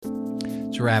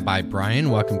It's Rabbi Brian.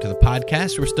 Welcome to the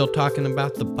podcast. We're still talking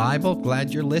about the Bible.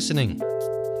 Glad you're listening.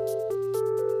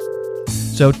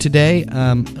 So today,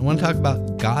 I want to talk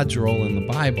about God's role in the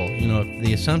Bible. You know, if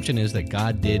the assumption is that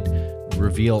God did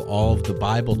reveal all of the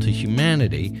Bible to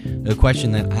humanity, the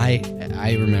question that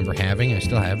I remember having, I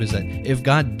still have, is that if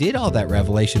God did all that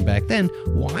revelation back then,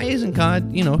 why isn't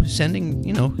God,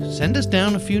 send us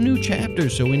down a few new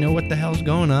chapters so we know what the hell's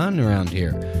going on around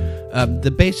here?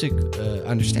 The basic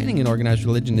understanding in organized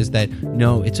religion is that,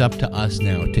 no, it's up to us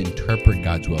now to interpret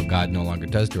God's will. God no longer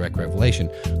does direct revelation.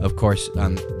 Of course,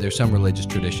 there's some religious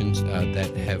traditions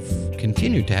that have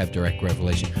continued to have direct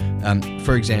revelation.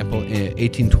 For example, in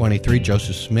 1823,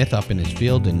 Joseph Smith up in his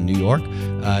field in New York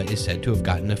is said to have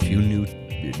gotten a few new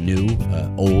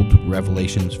old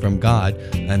revelations from God,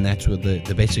 and that's with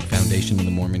the basic foundation of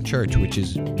the Mormon Church, which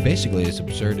is basically as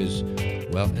absurd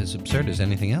as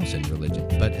anything else in religion.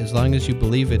 But as long as you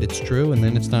believe it, it's true, and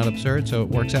then it's not absurd, so it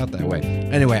works out that way.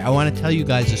 Anyway, I want to tell you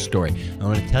guys a story. I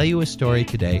want to tell you a story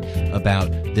today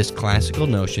about this classical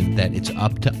notion that it's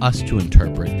up to us to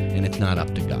interpret, and it's not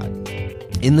up to God.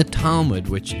 In the Talmud,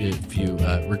 which, if you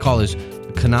recall, is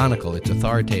canonical, it's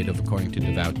authoritative according to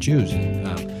devout Jews,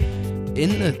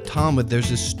 in the Talmud,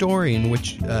 there's a story in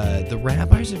which the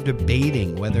rabbis are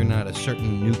debating whether or not a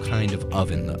certain new kind of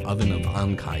oven, the oven of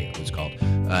Ankai it was called,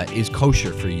 is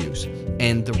kosher for use.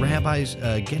 And the rabbis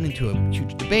get into a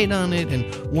huge debate on it,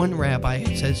 and one rabbi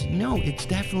says, no, it's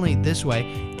definitely this way.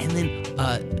 And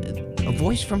then a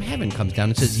voice from heaven comes down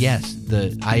and says, yes,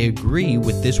 I agree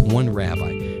with this one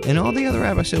rabbi. And all the other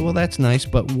rabbis say, well, that's nice,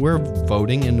 but we're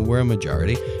voting and we're a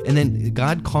majority. And then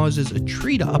God causes a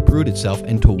tree to uproot itself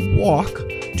and to walk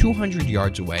 200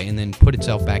 yards away and then put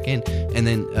itself back in. And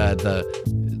then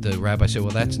the rabbi said,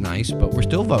 well, that's nice, but we're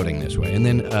still voting this way. And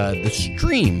then the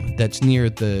stream that's near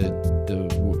the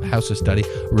house of study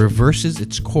reverses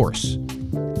its course.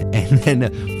 And then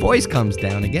a voice comes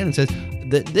down again and says,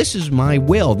 this is my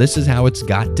will. This is how it's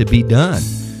got to be done.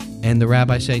 And the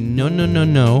rabbis say, no.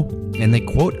 And they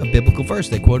quote a biblical verse.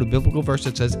 They quote a biblical verse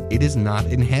that says, it is not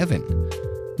in heaven.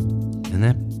 And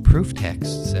that proof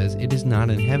text says it is not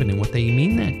in heaven. And what they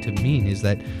mean that to mean is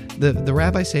that the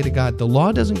rabbis say to God, the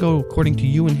law doesn't go according to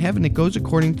you in heaven. It goes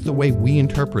according to the way we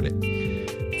interpret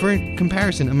it. For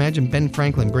comparison, imagine Ben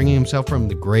Franklin bringing himself from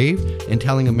the grave and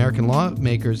telling American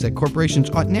lawmakers that corporations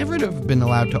ought never to have been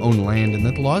allowed to own land and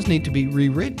that the laws need to be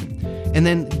rewritten. And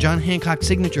then John Hancock's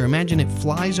signature, imagine it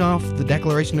flies off the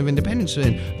Declaration of Independence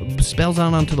and spells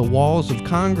out onto the walls of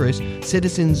Congress,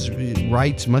 citizens'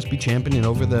 rights must be championed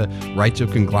over the rights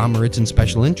of conglomerates and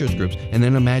special interest groups. And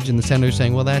then imagine the senator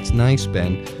saying, well, that's nice,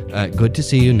 Ben. Good to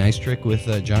see you. Nice trick with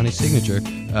Johnny's signature.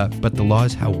 But the law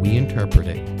is how we interpret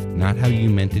it, not how you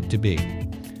meant it to be.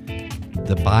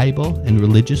 The Bible and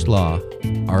religious law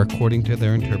are according to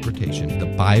their interpretation.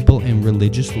 The Bible and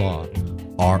religious law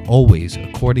are always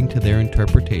according to their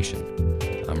interpretation.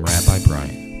 I'm Rabbi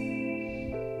Brian.